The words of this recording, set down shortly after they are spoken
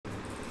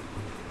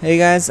Hey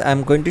guys,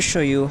 I'm going to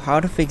show you how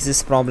to fix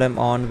this problem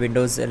on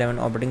Windows 11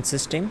 operating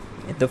system.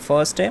 In the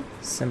first step,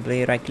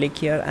 simply right click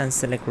here and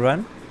select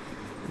run.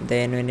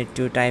 Then we need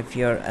to type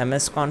your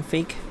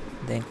msconfig,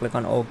 then click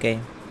on OK.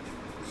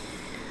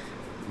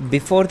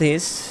 Before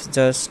this,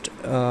 just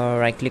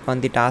right click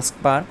on the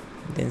taskbar,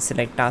 then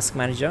select task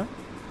manager.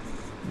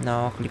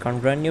 Now click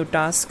on run new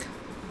task,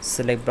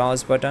 select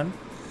browse button,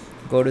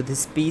 go to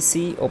this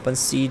PC, open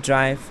C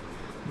drive,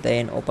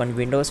 then open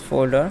Windows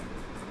folder,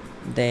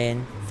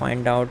 then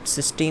find out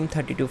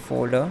system32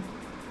 folder,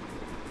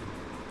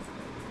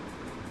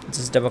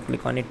 just double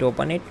click on it to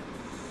open it,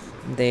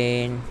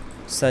 then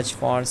search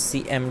for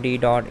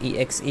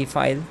cmd.exe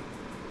file.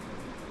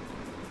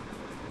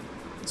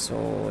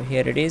 So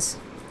here it is,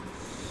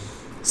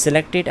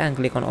 select it and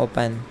click on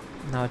open.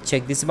 Now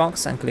check this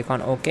box and click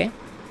on OK.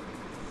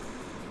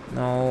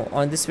 Now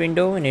on this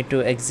window we need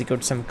to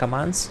execute some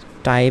commands.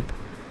 Type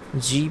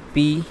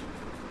gp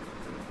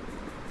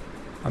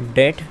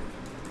update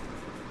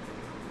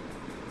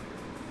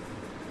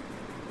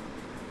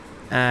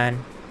and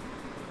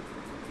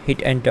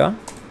hit enter.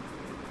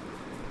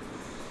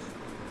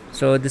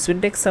 So this will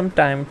take some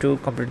time to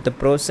complete the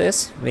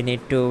process. We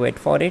need to wait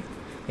for it.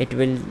 It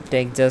will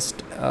take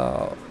just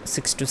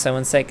 6 to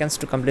 7 seconds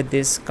to complete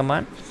this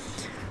command.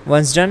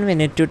 Once done, we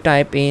need to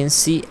type in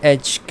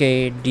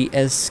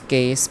chkdsk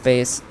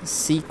space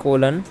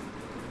c:/f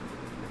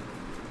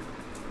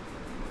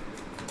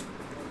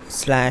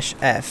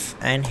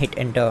and hit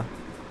enter.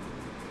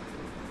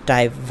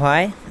 Type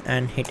y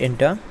and hit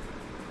enter.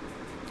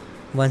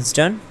 Once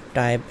done,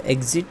 type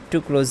exit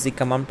to close the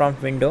command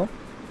prompt window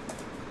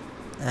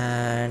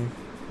and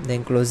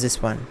then close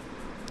this one.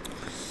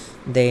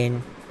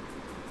 Then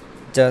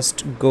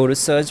just go to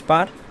search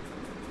bar,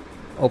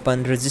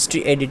 open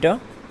registry editor.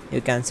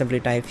 You can simply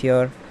type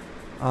here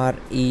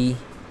re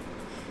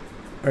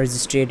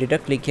registry editor,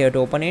 click here to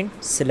open it,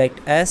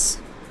 select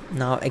S.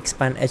 Now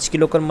expand HK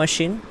local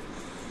machine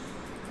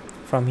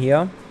from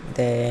here,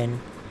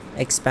 then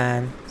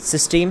expand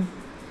system,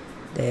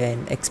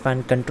 then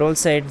expand control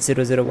set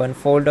 001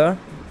 folder,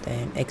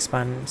 then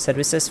expand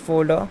services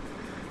folder.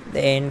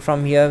 Then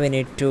from here we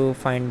need to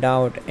find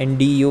out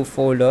NDU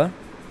folder.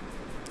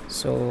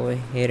 So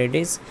here it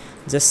is,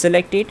 just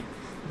select it.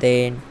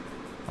 Then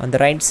on the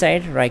right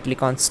side, right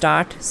click on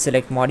start,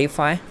 select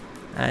modify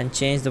and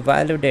change the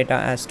value data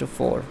as to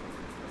 4.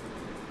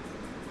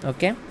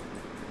 Okay,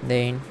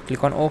 then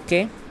click on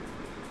OK.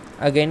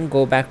 Again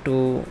go back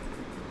to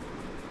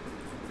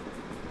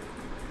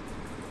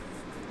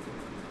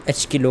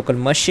HK local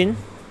machine,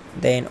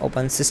 then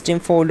open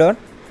system folder,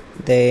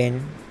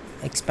 then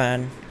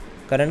expand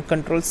current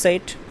control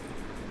set.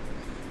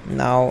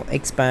 Now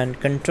expand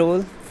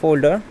control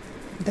folder,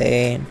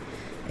 then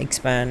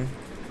expand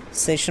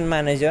session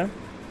manager.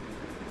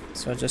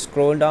 So just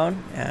scroll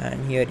down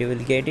and here you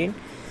will get in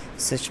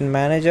session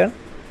manager,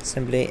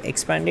 simply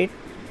expand it.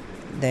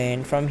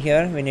 Then from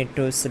here we need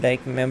to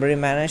select memory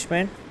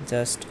management,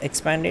 just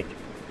expand it.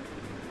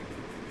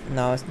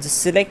 Now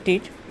just select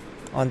it.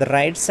 On the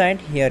right side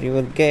here you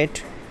will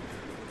get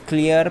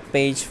clear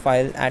page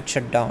file at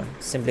shutdown.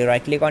 Simply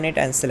right click on it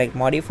and select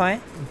modify,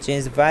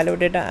 change the value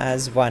data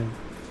as 1,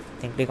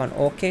 then click on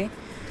OK.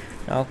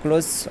 Now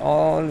close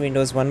all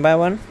windows one by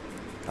one.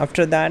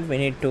 After that we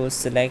need to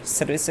select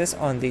services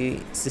on the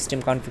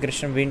system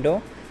configuration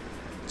window.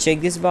 Check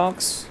this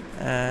box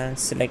and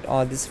select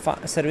all these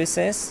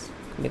services,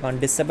 click on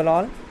disable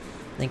all,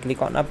 then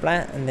click on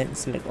apply and then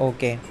select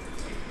OK.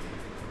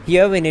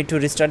 Here we need to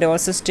restart our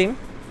system,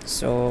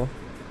 so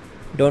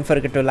don't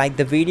forget to like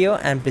the video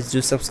and please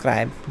do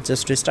subscribe.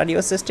 Just restart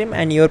your system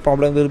and your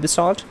problem will be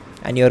solved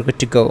and you're good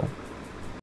to go.